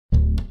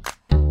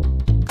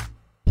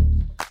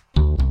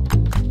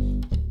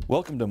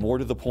Welcome to More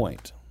to the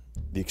Point,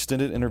 the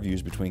extended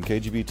interviews between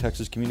KGB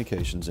Texas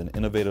Communications and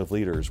innovative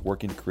leaders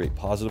working to create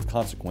positive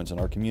consequence in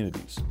our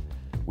communities.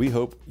 We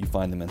hope you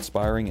find them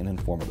inspiring and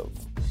informative.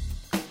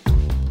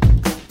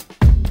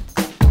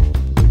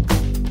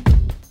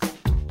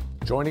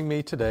 Joining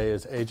me today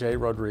is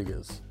AJ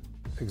Rodriguez,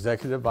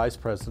 Executive Vice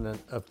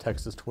President of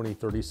Texas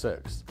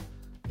 2036,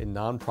 a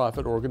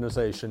nonprofit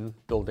organization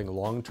building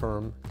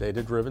long-term,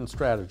 data-driven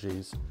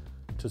strategies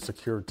to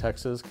secure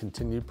Texas'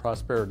 continued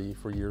prosperity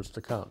for years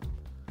to come.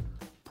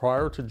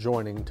 Prior to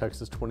joining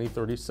Texas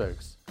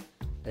 2036,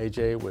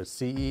 AJ was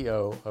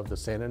CEO of the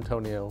San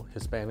Antonio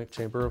Hispanic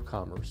Chamber of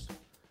Commerce.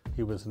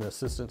 He was an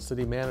assistant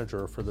city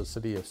manager for the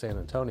city of San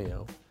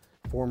Antonio,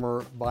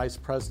 former vice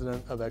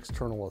president of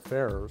external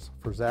affairs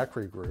for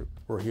Zachary Group,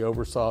 where he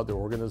oversaw the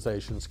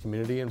organization's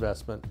community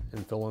investment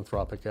and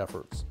philanthropic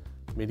efforts,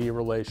 media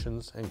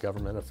relations, and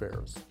government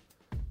affairs.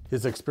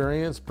 His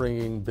experience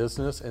bringing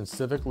business and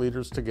civic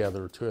leaders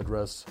together to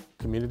address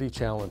community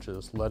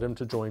challenges led him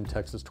to join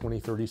Texas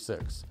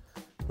 2036,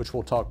 which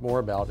we'll talk more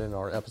about in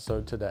our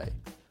episode today.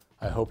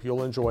 I hope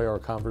you'll enjoy our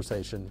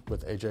conversation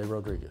with AJ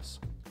Rodriguez.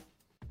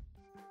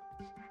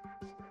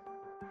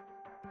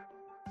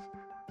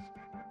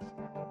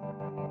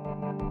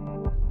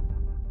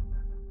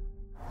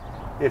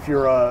 If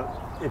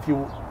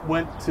you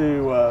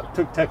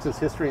took Texas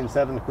history in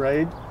 7th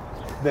grade,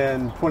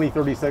 then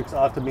 2036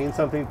 ought to mean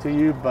something to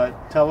you,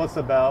 but tell us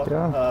about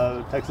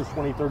Texas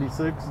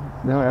 2036.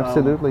 No,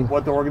 absolutely.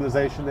 What the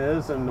organization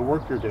is and the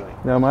work you're doing.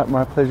 No,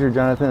 my pleasure,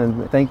 Jonathan,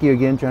 and thank you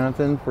again,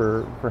 Jonathan,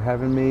 for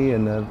having me,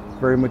 and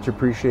very much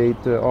appreciate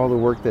all the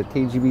work that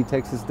KGB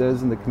Texas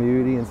does in the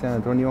community in San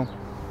Antonio.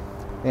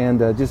 And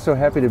just so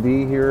happy to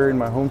be here in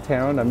my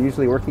hometown. I'm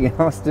usually working in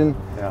Austin,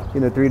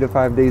 3 to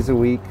 5 days a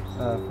week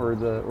for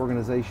the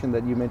organization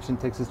that you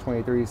mentioned, Texas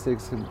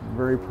 2036. I'm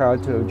very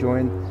proud to have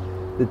joined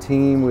the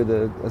team with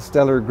a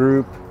stellar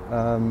group,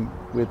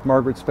 with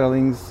Margaret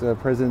Spellings,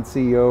 President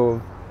CEO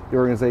of the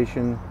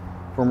organization,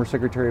 former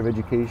Secretary of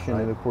Education,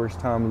 and of course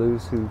Tom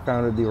Luce, who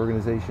founded the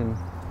organization.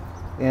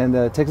 And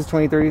Texas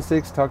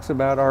 2036 talks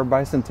about our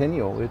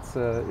bicentennial.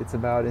 It's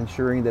about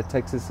ensuring that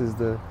Texas is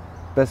the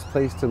best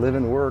place to live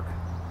and work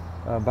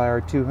by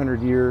our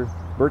 200-year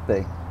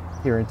birthday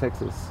here in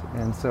Texas.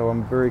 And so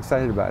I'm very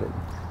excited about it.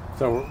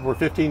 So we're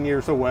 15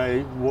 years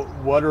away.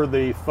 What are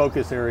the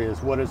focus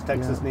areas? What does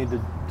Texas need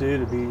to do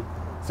to be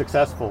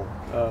successful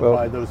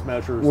by those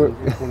measures in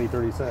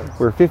 2036?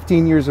 We're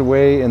 15 years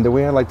away, and the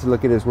way I like to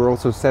look at it is we're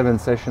also 7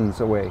 sessions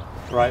away.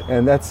 Right.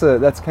 And that's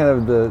kind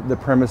of the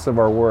premise of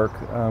our work.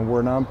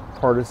 We're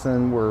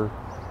nonpartisan. We're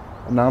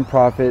a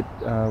nonprofit.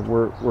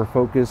 We're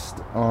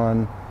focused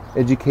on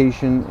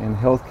education and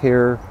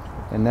healthcare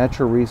and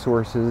natural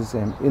resources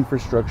and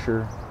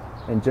infrastructure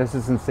and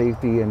justice and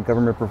safety and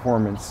government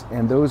performance.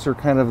 And those are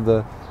kind of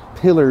the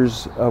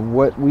pillars of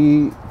what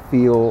we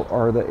feel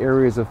are the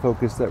areas of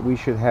focus that we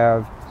should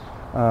have,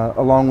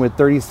 along with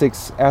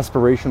 36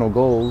 aspirational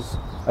goals.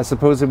 I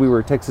suppose if we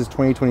were Texas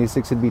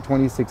 2026, it'd be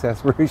 26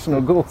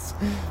 aspirational goals.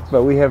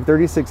 But we have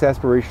 36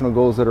 aspirational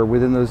goals that are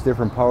within those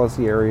different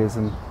policy areas.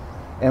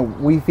 And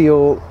we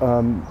feel,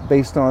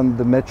 based on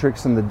the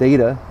metrics and the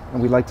data,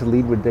 and we like to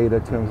lead with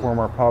data to inform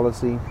our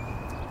policy,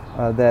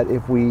 that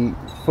if we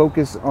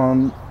focus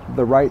on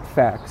the right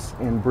facts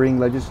and bring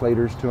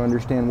legislators to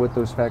understand what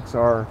those facts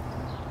are,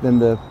 then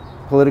the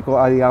political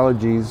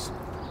ideologies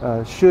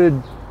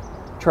should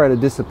try to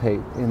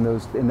dissipate in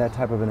that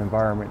type of an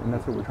environment. And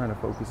that's what we're trying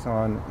to focus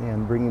on,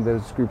 and bringing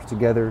those groups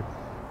together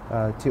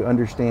to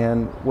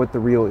understand what the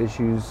real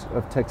issues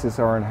of Texas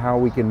are and how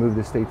we can move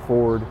the state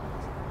forward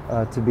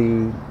to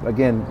be,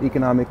 again,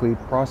 economically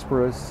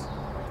prosperous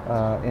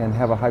and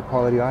have a high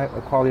quality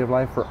of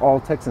life for all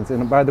Texans.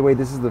 And by the way,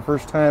 this is the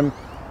first time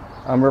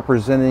I'm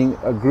representing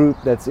a group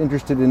that's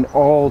interested in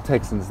all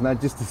Texans,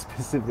 not just a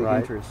specific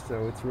interest.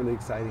 So it's really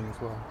exciting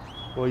as well.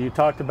 Well, you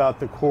talked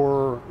about the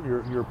core,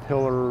 your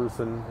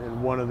pillars,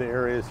 and one of the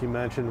areas you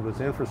mentioned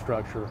was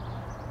infrastructure.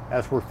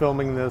 As we're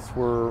filming this,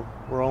 we're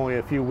only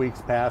a few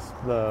weeks past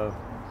the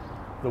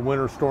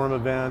winter storm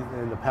event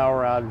and the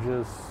power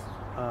outages.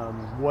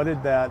 What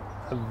did that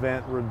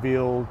event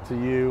reveal to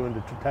you and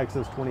to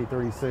Texas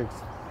 2036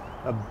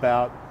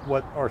 about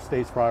what our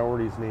state's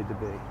priorities need to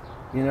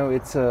be? You know,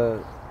 it's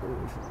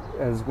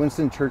as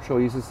Winston Churchill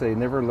used to say,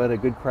 never let a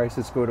good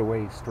crisis go to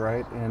waste,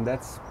 right? And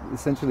that's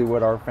essentially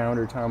what our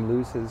founder, Tom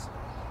Luce,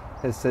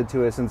 has said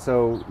to us. And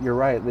so you're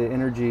right, the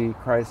energy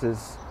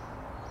crisis,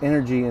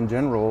 energy in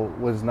general,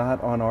 was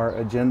not on our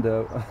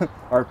agenda,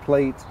 our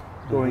plate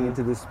going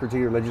into this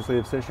particular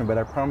legislative session, but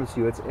I promise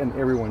you it's in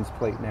everyone's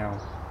plate now,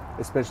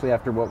 especially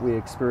after what we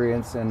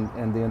experienced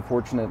and the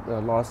unfortunate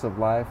loss of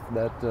life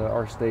that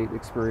our state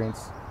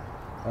experienced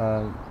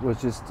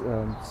was just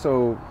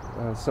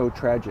so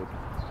tragic.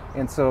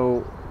 And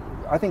so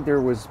I think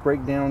there was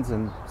breakdowns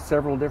in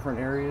several different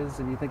areas,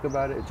 if you think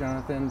about it,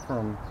 Jonathan,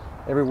 from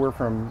everywhere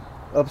from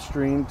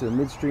upstream to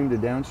midstream to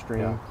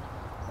downstream.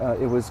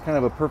 It was kind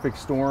of a perfect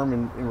storm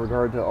in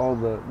regard to all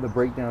the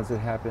breakdowns that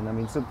happened. I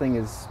mean, something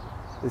as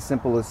as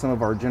simple as some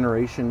of our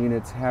generation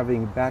units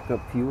having backup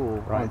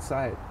fuel Right. on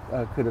site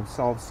could have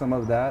solved some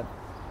of that.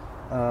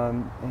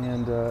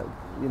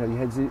 You know, you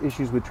had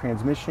issues with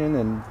transmission,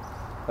 and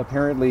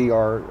apparently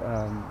our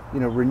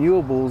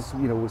renewables,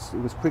 you know,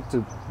 was quick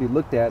to be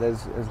looked at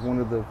as one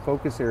of the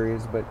focus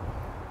areas, but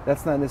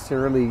that's not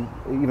necessarily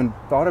even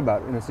thought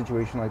about in a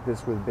situation like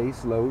this with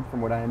base load, from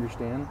what I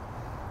understand.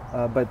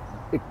 But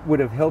it would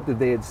have helped if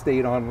they had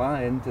stayed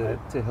online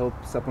to help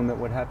supplement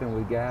what happened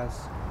with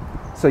gas.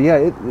 So yeah,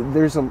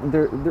 we're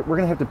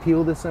going to have to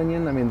peel this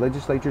onion. I mean,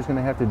 legislature's going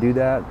to have to do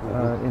that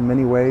in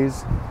many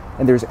ways.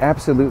 And there's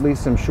absolutely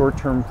some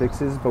short-term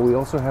fixes, but we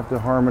also have to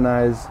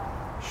harmonize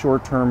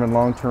short-term and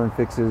long-term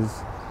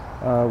fixes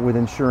with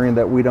ensuring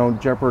that we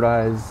don't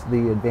jeopardize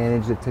the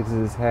advantage that Texas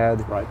has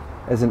had Right.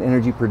 as an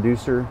energy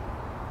producer,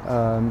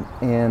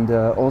 and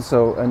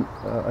also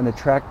an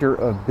attractor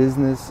of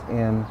business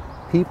and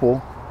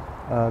people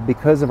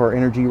because of our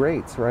energy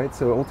rates, right?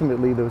 So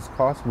ultimately those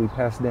costs will be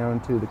passed down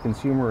to the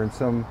consumer in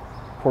some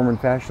form and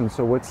fashion.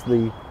 So what's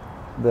the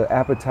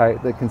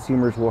appetite that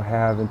consumers will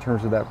have in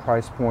terms of that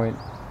price point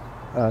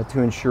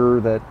to ensure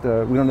that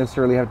we don't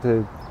necessarily have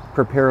to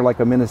prepare like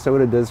a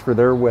Minnesota does for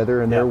their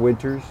weather and their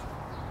winters,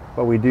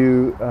 but we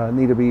do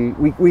need to be,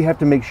 we have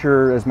to make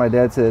sure, as my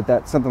dad said,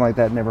 that something like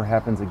that never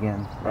happens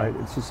again, right?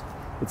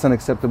 It's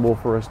unacceptable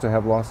for us to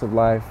have loss of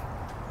life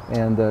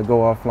and go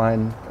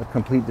offline, a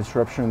complete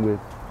disruption with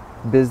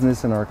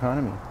business and our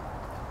economy.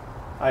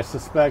 I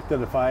suspect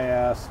that if I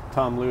asked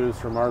Tom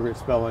Lewis or Margaret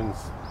Spellings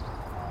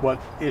what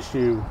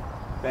issue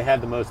they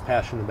had the most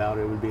passion about,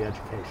 it would be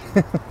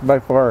education. By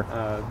far.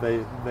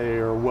 They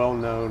are well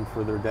known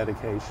for their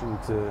dedication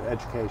to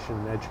education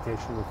and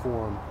education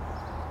reform.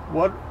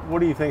 What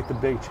do you think the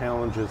big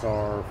challenges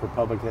are for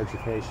public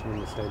education in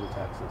the state of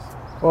Texas?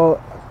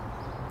 Well,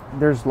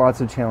 there's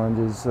lots of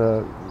challenges,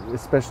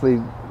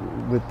 especially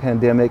with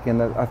pandemic,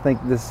 and I think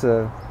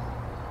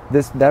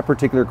that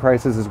particular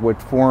crisis is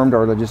what formed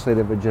our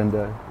legislative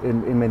agenda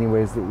in many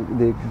ways.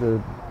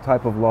 The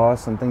type of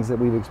loss and things that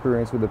we've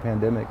experienced with the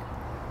pandemic.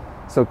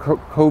 So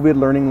COVID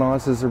learning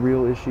loss is a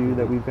real issue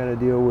that we've got to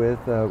deal with.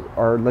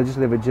 Our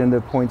legislative agenda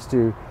points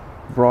to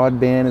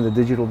broadband and the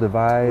digital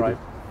divide, Right.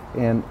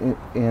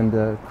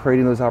 and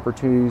creating those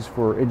opportunities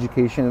for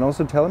education and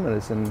also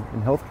telemedicine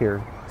and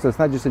healthcare. So it's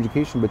not just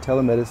education, but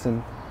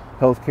telemedicine,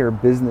 healthcare,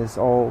 business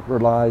all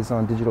relies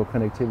on digital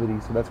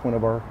connectivity. So that's one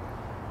of our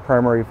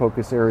primary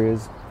focus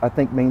areas. I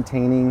think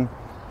maintaining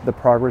the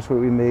progress that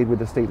we made with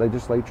the state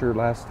legislature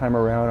last time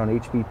around on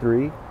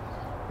HB3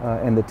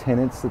 and the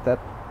tenets that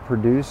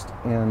produced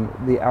and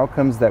the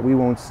outcomes that we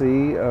won't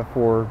see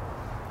for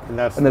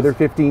another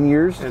 15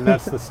 years. And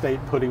that's the state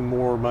putting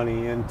more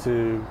money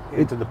into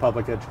the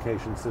public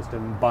education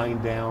system, buying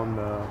down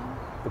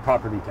the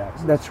property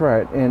taxes. That's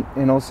right,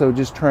 and also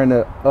just trying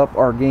to up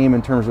our game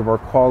in terms of our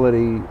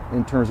quality,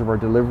 in terms of our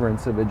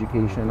deliverance of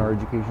education, our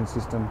education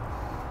system.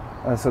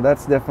 So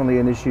that's definitely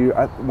an issue.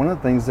 One of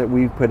the things that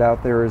we've put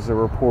out there is a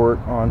report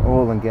on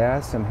oil and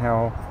gas and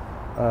how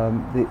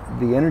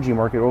the energy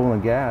market, oil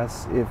and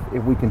gas,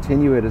 if we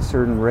continue at a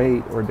certain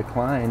rate or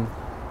decline,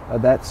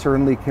 that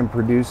certainly can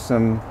produce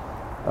some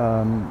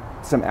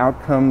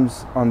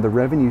outcomes on the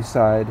revenue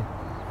side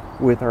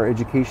with our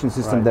education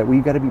system Right. that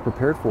we've got to be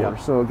prepared for. Yep.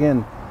 So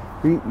again,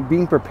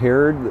 being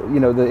prepared, you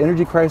know, the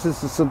energy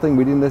crisis is something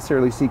we didn't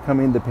necessarily see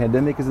coming. The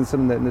pandemic isn't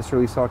something that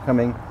necessarily saw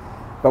coming,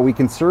 but we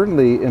can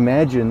certainly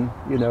imagine,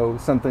 you know,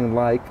 something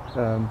like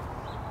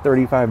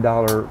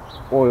 $35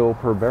 oil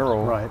per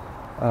barrel Right.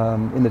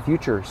 In the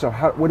future. So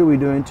what are we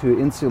doing to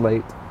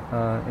insulate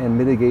and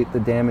mitigate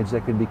the damage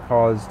that could be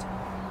caused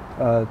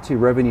to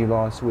revenue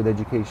loss with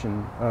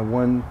education?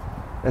 One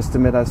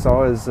estimate I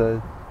saw is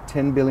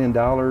 $10 billion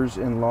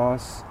in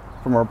loss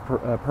from our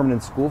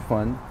permanent school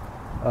fund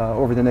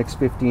over the next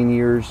 15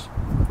 years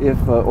if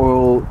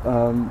oil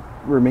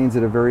remains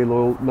at a very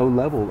low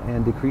level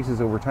and decreases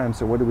over time.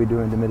 So what are we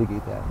doing to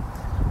mitigate that?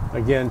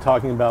 Again,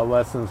 talking about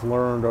lessons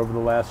learned over the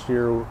last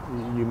year,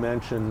 you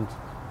mentioned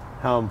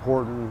how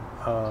important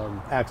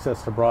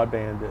access to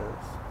broadband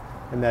is,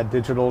 and that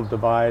digital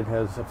divide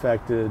has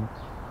affected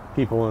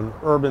people in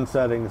urban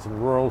settings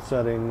and rural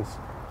settings.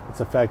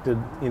 It's affected,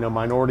 you know,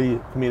 minority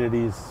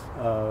communities,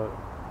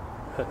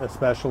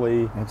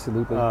 especially.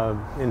 Absolutely.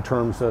 In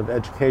terms of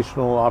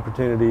educational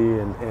opportunity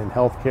and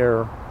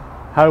healthcare.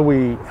 How do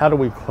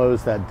we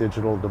close that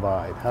digital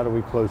divide? How do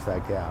we close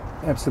that gap?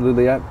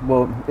 Absolutely.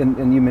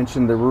 And you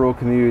mentioned the rural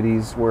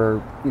communities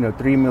where, you know,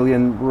 3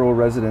 million rural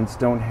residents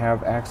don't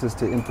have access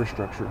to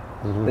infrastructure.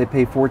 Mm-hmm. They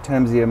pay 4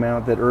 times the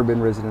amount that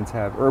urban residents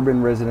have.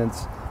 Urban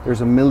residents,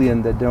 there's 1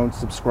 million that don't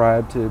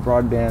subscribe to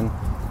broadband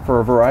for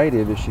a variety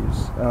of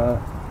issues.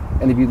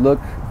 And if you look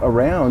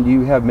around,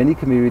 you have many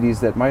communities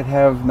that might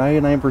have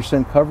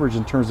 99% coverage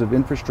in terms of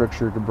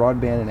infrastructure to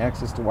broadband and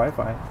access to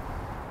Wi-Fi.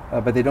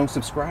 But they don't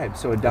subscribe,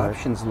 so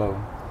adoption's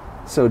low.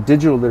 So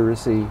digital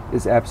literacy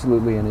is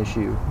absolutely an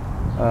issue.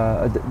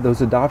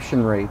 Those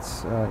adoption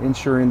rates,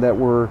 ensuring that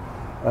we're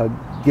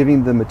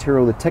giving the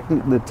material, the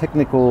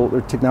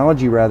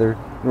technology rather,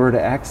 in order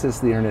to access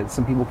the internet.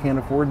 Some people can't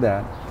afford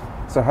that.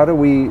 So how do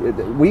we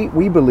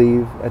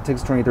believe at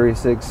Texas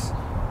 2036,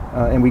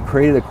 and we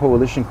created a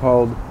coalition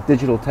called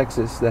Digital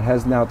Texas that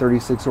has now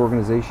 36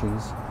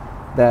 organizations,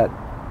 that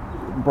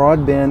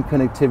broadband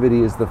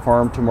connectivity is the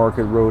farm to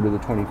market road of the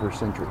 21st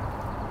century.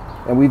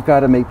 And we've got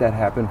to make that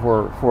happen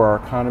for our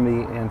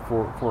economy and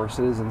for our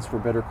citizens, for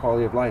better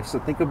quality of life. So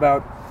think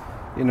about,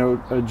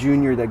 a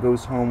junior that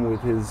goes home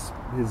with his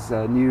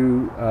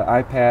new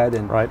iPad,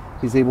 and right.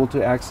 He's able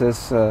to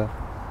access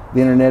the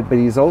internet, but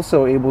he's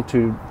also able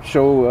to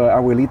show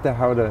Abuelita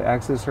how to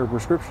access her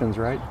prescriptions,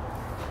 right?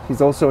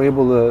 He's also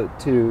able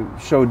to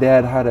show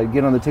Dad how to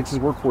get on the Texas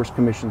Workforce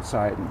Commission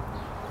site,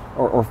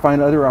 or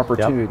find other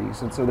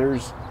opportunities. Yep. And so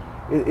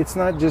it's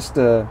not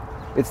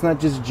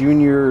just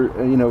junior,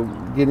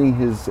 getting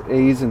his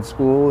A's in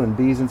school and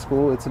B's in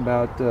school. It's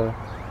about,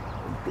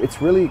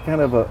 it's really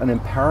kind of an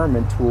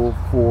empowerment tool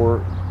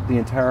for the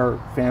entire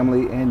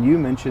family. And you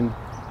mentioned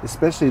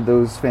especially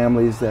those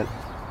families that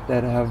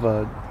have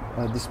a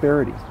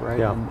disparity, right?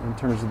 Yeah. In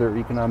terms of their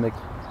economic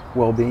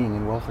well-being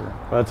and welfare.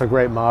 Well, that's a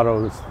great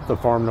motto. It's the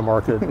farm to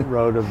market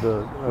road of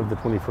the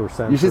 21st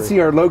century. You should see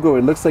our logo.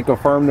 It looks like a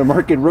farm to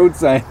market road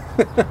sign.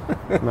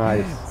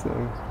 Nice.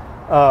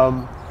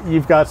 So.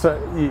 You've got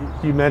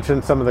you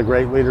mentioned some of the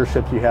great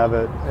leadership you have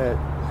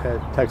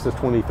at Texas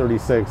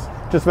 2036.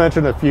 Just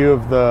mention a few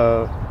of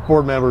the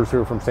board members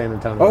who are from San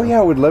Antonio. Oh yeah,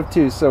 I would love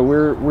to. So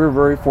we're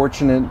very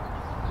fortunate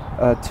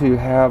to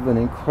have an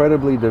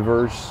incredibly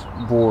diverse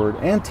board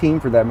and team,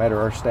 for that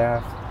matter, our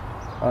staff.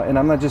 And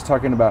I'm not just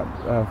talking about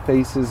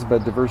faces,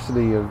 but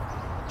diversity of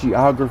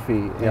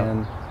geography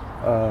and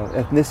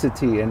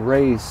ethnicity and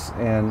race,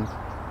 and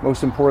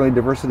most importantly,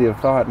 diversity of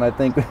thought. And I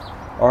think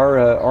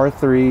our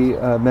three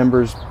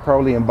members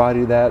probably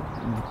embody that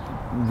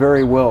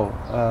very well.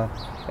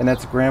 And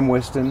that's Graham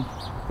Weston,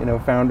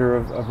 founder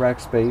of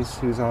Rackspace,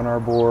 who's on our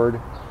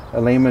board.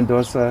 Elaine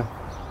Mendoza,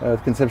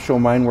 Conceptual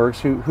Mindworks,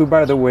 who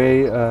by the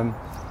way,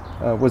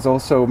 was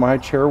also my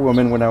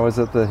chairwoman when I was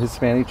at the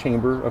Hispanic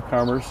Chamber of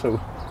Commerce.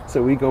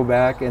 So we go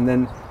back. And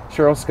then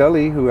Cheryl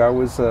Scully, who I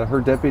was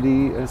her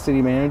deputy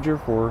city manager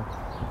for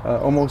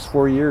almost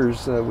 4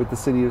 years with the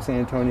city of San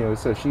Antonio.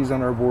 So she's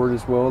on our board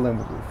as well,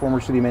 and former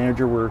city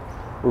manager. We're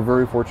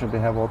very fortunate to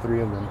have all three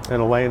of them.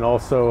 And Elaine,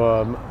 also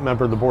a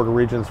member of the Board of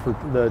Regents for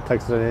the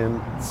Texas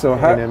A&M so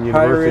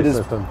higher ed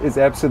is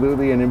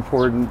absolutely an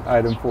important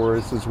item for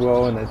us as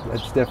well, and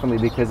it's definitely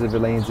because of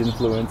Elaine's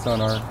influence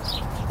on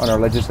our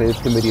legislative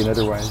committee and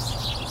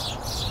otherwise.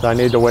 I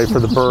need to wait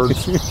for the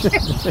birds.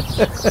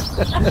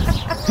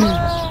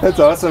 That's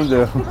awesome,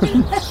 though.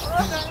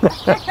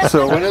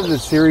 So one of the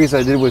series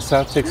I did was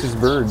South Texas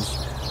birds,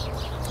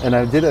 and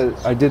I did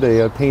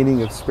a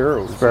painting of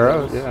sparrows.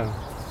 Sparrows, yeah.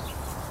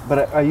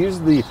 But I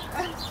used the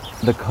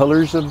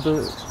colors of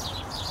the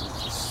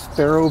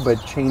sparrow,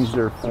 but changed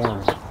their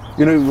form.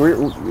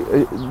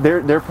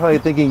 They're probably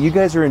thinking, you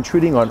guys are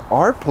intruding on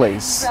our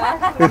place.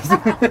 Right.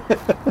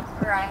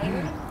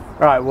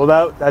 All right.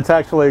 Well, that's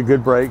actually a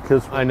good break,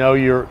 because I know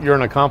you're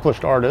an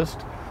accomplished artist,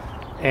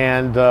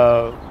 and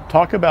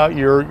talk about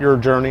your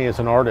journey as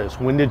an artist.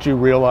 When did you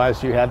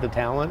realize you had the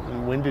talent,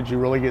 and when did you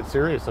really get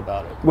serious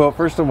about it? Well,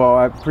 first of all,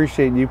 I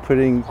appreciate you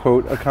putting,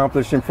 quote,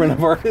 accomplished in front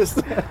of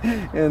artists.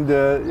 And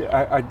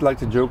I'd like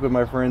to joke with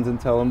my friends and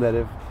tell them that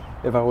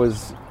if I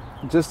was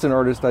just an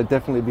artist, I'd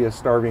definitely be a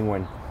starving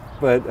one.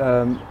 But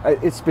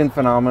it's been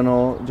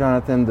phenomenal,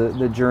 Jonathan,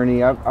 the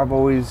journey. I've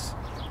always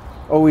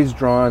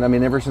drawn. I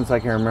mean, ever since I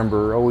can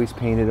remember, always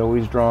painted,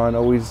 always drawn,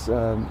 always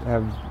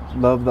have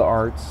loved the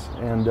arts.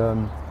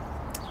 And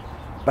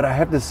but I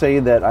have to say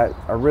that I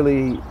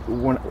really,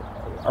 when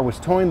I was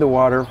towing the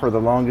water for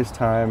the longest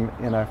time,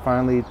 and I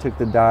finally took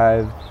the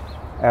dive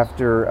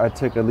after I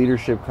took a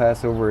leadership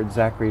class over at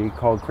Zachary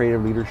called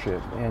Creative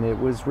Leadership. And it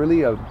was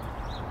really a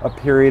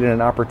period and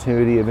an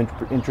opportunity of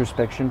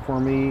introspection for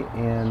me.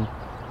 And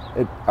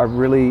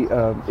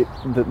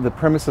the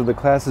premise of the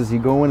class is you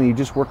go in and you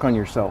just work on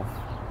yourself.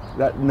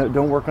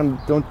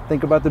 Don't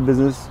think about the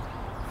business.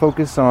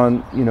 Focus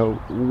on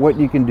what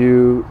you can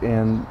do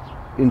and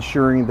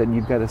ensuring that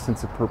you've got a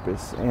sense of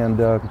purpose.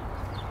 And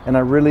I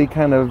really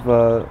kind of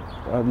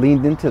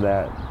leaned into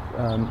that.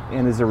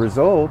 And as a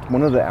result,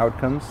 one of the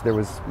outcomes, there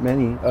was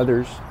many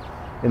others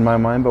in my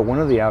mind, but one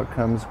of the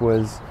outcomes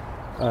was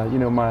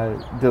my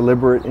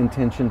deliberate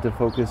intention to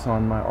focus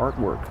on my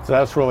artwork. So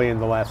that's really in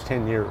the last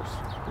 10 years.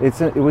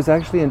 It was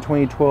actually in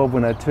 2012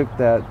 when I took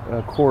that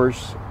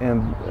course,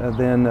 and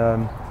then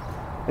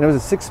it was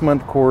a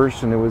 6-month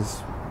course, and it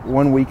was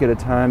 1 week at a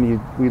time.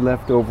 We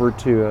left over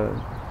to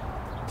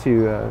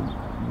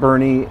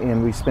Bernie,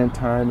 and we spent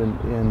time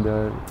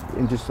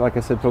and just, like I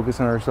said,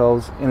 focus on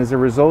ourselves. And as a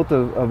result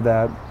of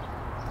that,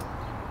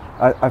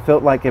 I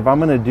felt like if I'm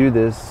going to do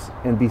this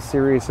and be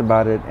serious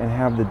about it and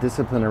have the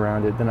discipline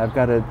around it, then I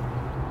got to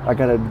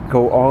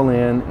go all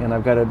in, and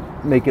I've got to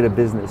make it a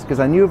business. Because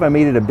I knew if I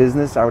made it a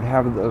business, I would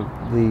have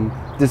the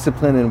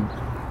discipline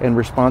and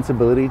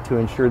responsibility to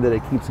ensure that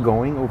it keeps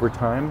going over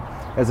time,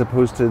 as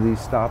opposed to these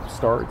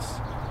stop-starts,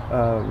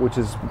 which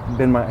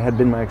had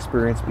been my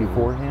experience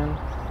beforehand.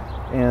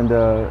 And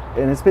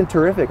it's been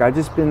terrific. I've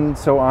just been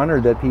so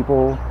honored that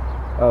people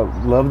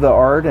love the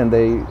art, and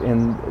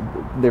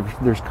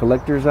there's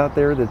collectors out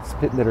there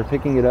that are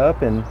picking it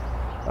up, and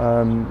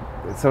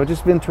so it's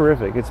just been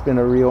terrific. It's been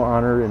a real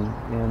honor,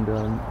 and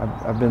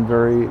I've been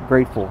very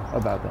grateful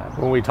about that.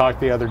 When we talked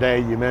the other day,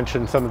 you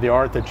mentioned some of the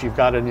art that you've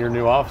got in your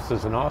new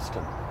offices in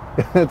Austin.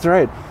 That's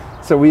right.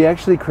 So we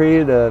actually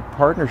created a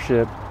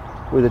partnership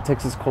with the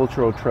Texas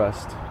Cultural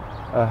Trust.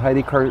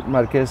 Heidi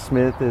Marquez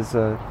Smith is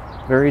a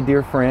very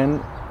dear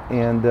friend,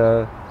 and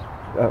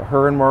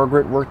her and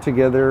Margaret worked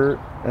together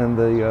in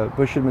the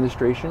Bush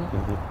administration,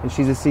 and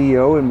she's a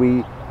CEO, and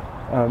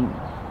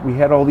we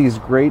had all these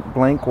great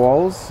blank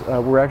walls.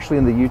 We're actually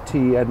in the UT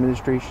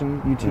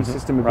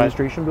System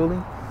Administration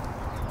building.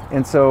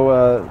 And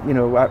so,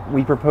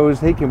 we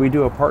proposed, hey, can we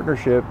do a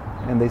partnership?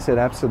 And they said,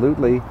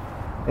 absolutely.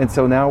 And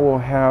so now we'll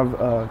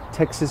have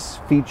Texas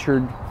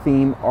featured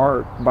theme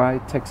art by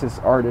Texas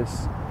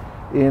artists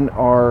in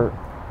our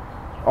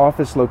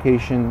office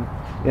location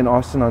in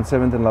Austin on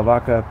 7th and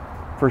Lavaca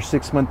for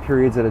 6-month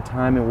periods at a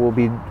time, and we'll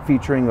be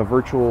featuring a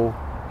virtual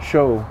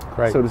show,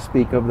 so to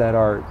speak, of that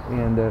art,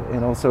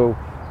 and also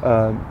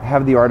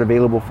have the art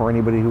available for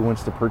anybody who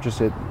wants to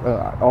purchase it.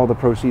 All the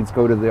proceeds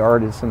go to the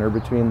artists and are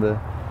between the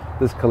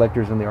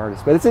collectors and the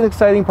artists. But it's an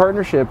exciting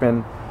partnership,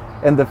 and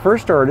the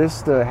first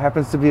artist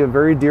happens to be a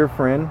very dear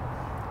friend,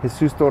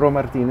 Jesus Toro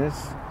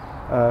Martinez,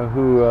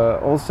 who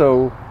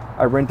also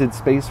I rented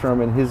space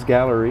from in his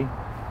gallery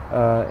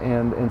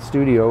and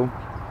studio,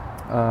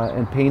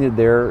 and painted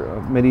there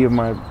many of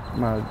my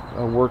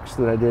works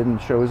that I did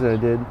and shows that I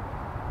did.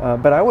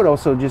 But I would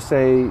also just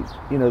say,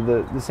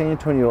 the San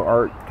Antonio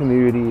art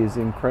community is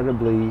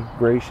incredibly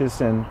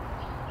gracious and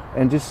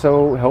just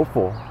so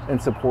helpful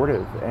and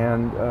supportive.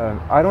 And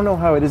I don't know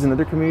how it is in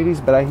other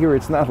communities, but I hear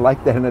it's not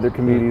like that in other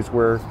communities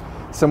where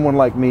someone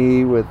like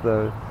me with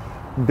a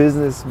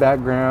business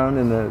background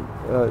and a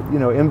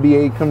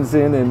MBA comes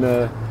in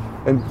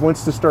and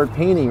wants to start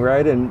painting,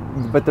 right?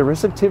 But the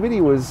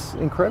receptivity was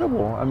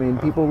incredible. I mean,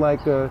 people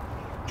like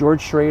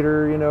George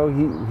Schrader,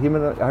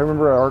 I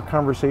remember our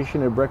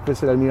conversation at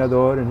breakfast at El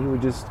Mirador, and he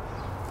would just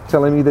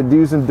telling me the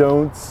do's and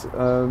don'ts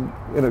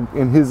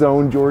in his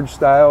own George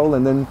style.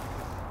 And then,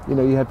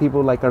 you have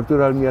people like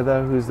Arturo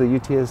Almeida, who's the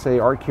UTSA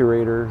art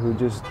curator, who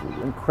just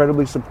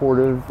incredibly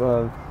supportive,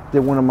 did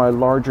one of my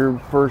larger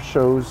first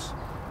shows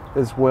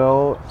as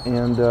well,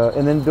 and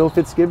then Bill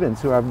Fitzgibbons,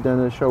 who I've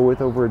done a show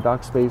with over at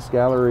Doc Space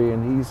Gallery,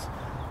 and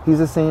he's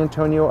a San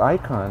Antonio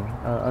icon,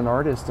 an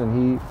artist,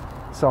 and he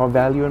saw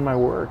value in my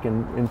work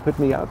and put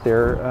me out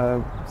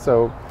there.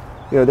 So,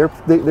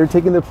 they're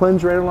taking the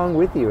plunge right along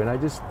with you, and I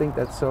just think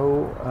that's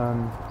so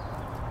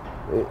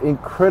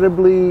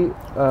incredibly.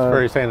 It's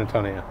very San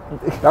Antonio.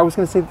 I was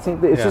going to say the same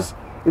thing. It's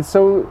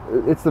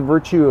it's the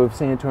virtue of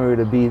San Antonio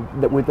to be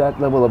with that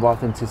level of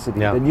authenticity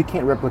that you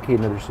can't replicate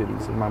in other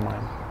cities, in my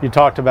mind. You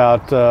talked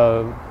about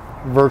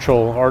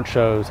virtual art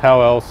shows.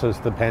 How else has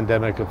the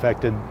pandemic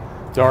affected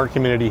the art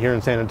community here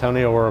in San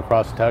Antonio or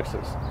across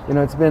Texas?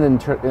 It's been,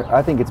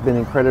 I think it's been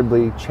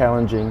incredibly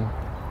challenging,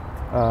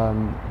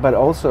 but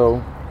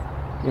also,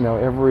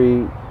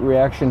 every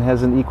reaction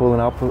has an equal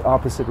and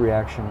opposite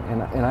reaction,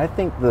 and I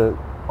think the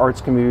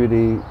arts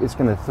community is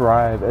going to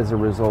thrive as a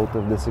result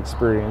of this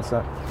experience.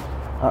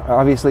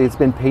 Obviously, it's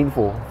been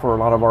painful for a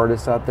lot of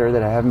artists out there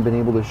that haven't been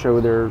able to show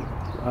their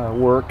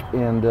work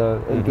and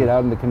get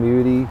out in the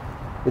community.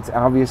 It's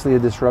obviously a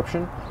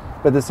disruption,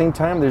 but at the same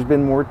time, there's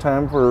been more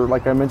time for,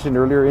 like I mentioned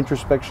earlier,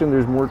 introspection.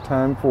 There's more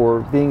time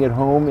for being at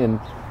home and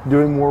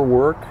doing more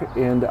work,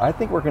 and I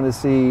think we're going to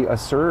see a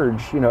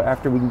surge.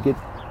 After we can get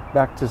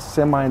back to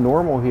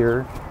semi-normal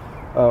here,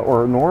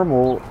 or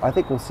normal, I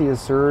think we'll see a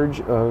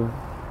surge of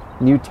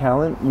new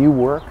talent, new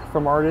work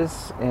from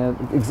artists and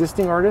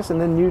existing artists,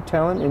 and then new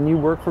talent and new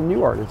work from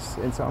new artists.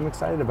 And so I'm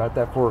excited about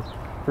that for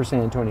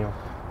San Antonio.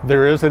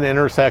 There is an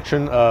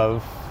intersection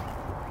of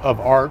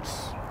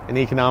arts and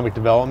economic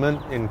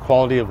development and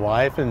quality of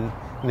life and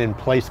in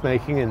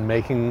placemaking and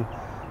making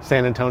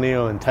San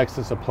Antonio and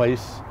Texas a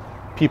place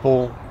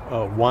people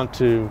want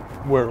to,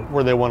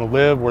 where they want to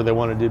live, where they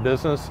want to do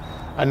business.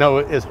 I know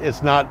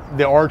it's not,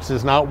 the arts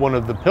is not one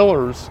of the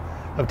pillars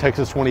of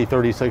Texas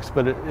 2036,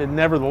 but it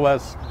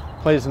nevertheless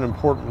plays an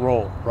important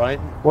role, right?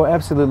 Well,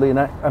 absolutely, and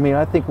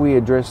I think we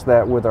address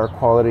that with our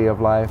quality of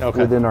life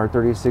within our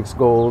 36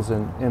 goals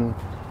and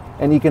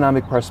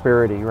economic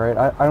prosperity, right?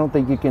 I don't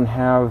think you can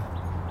have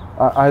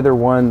either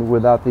one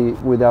without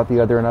the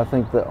other, and I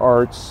think the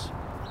arts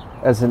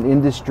as an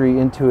industry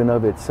into and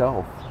of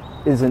itself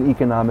is an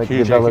economic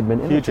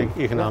development industry.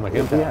 Huge economic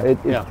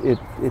impact.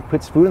 It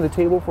puts food on the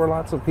table for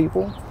lots of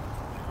people,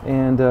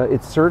 and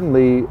it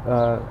certainly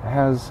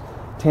has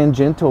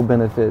tangential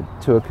benefit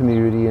to a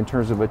community in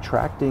terms of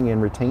attracting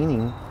and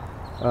retaining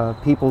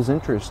people's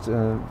interest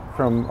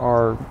from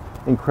our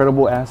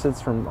incredible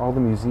assets from all the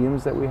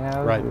museums that we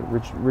have. Right.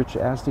 Rich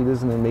Asti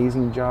does an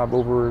amazing job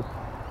over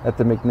at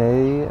the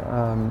McNay,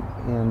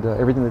 and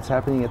everything that's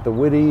happening at the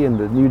Whitty and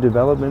the new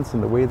developments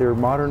and the way they're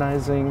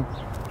modernizing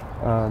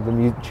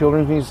the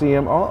Children's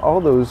Museum,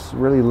 all those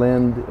really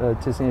lend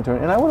to San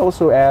Antonio. And I would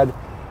also add,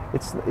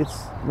 it's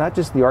not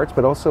just the arts,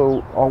 but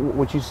also all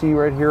what you see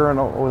right here and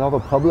with all the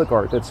public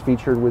art that's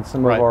featured with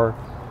some of our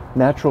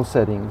natural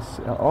settings.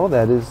 All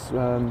that is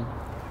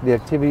the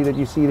activity that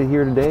you see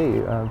here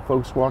today.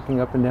 Folks walking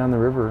up and down the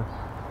river.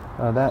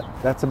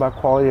 That's about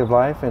quality of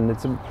life, and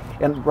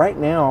and right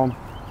now,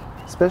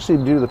 especially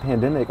due to the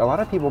pandemic, a lot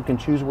of people can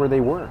choose where they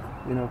work.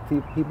 You know,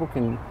 people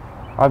can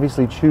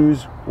obviously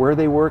choose where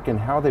they work and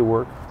how they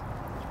work,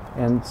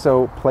 and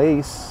so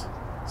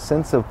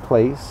sense of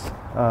place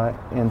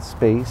and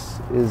space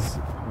is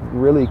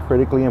really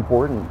critically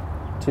important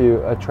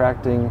to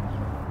attracting,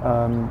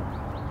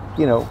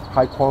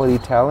 high quality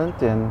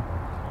talent and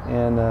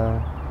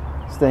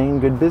staying in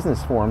good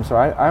business form. So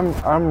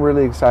I'm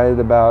really excited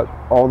about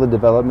all the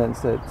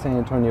developments that San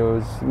Antonio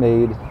has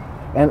made,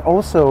 and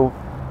also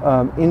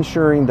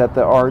ensuring that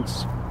the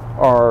arts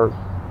are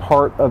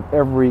part of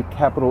every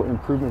capital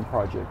improvement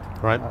project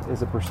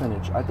as a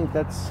percentage. I think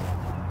that's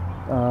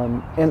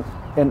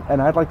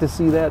and I'd like to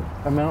see that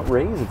amount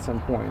raised at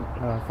some point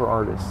for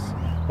artists.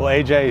 Well,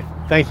 AJ,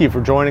 thank you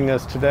for joining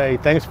us today.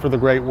 Thanks for the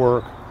great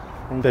work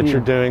that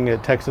you're doing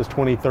at Texas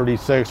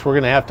 2036. We're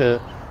going to have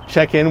to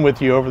check in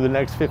with you over the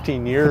next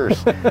 15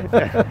 years.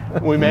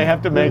 We may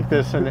have to make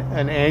this an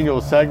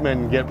annual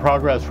segment and get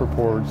progress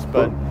reports,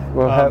 but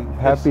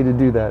happy to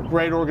do that.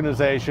 Great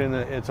organization.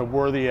 It's a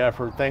worthy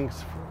effort.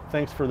 Thanks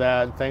for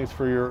that. Thanks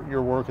for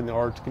your work in the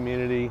arts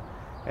community,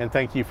 and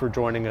thank you for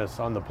joining us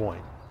on The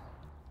Point.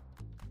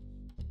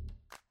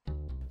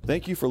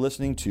 Thank you for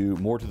listening to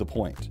More to the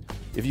Point.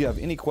 If you have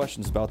any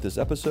questions about this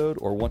episode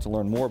or want to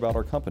learn more about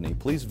our company,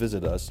 please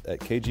visit us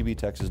at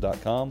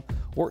kgbtexas.com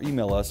or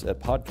email us at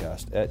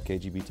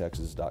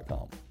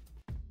podcast@kgbtexas.com.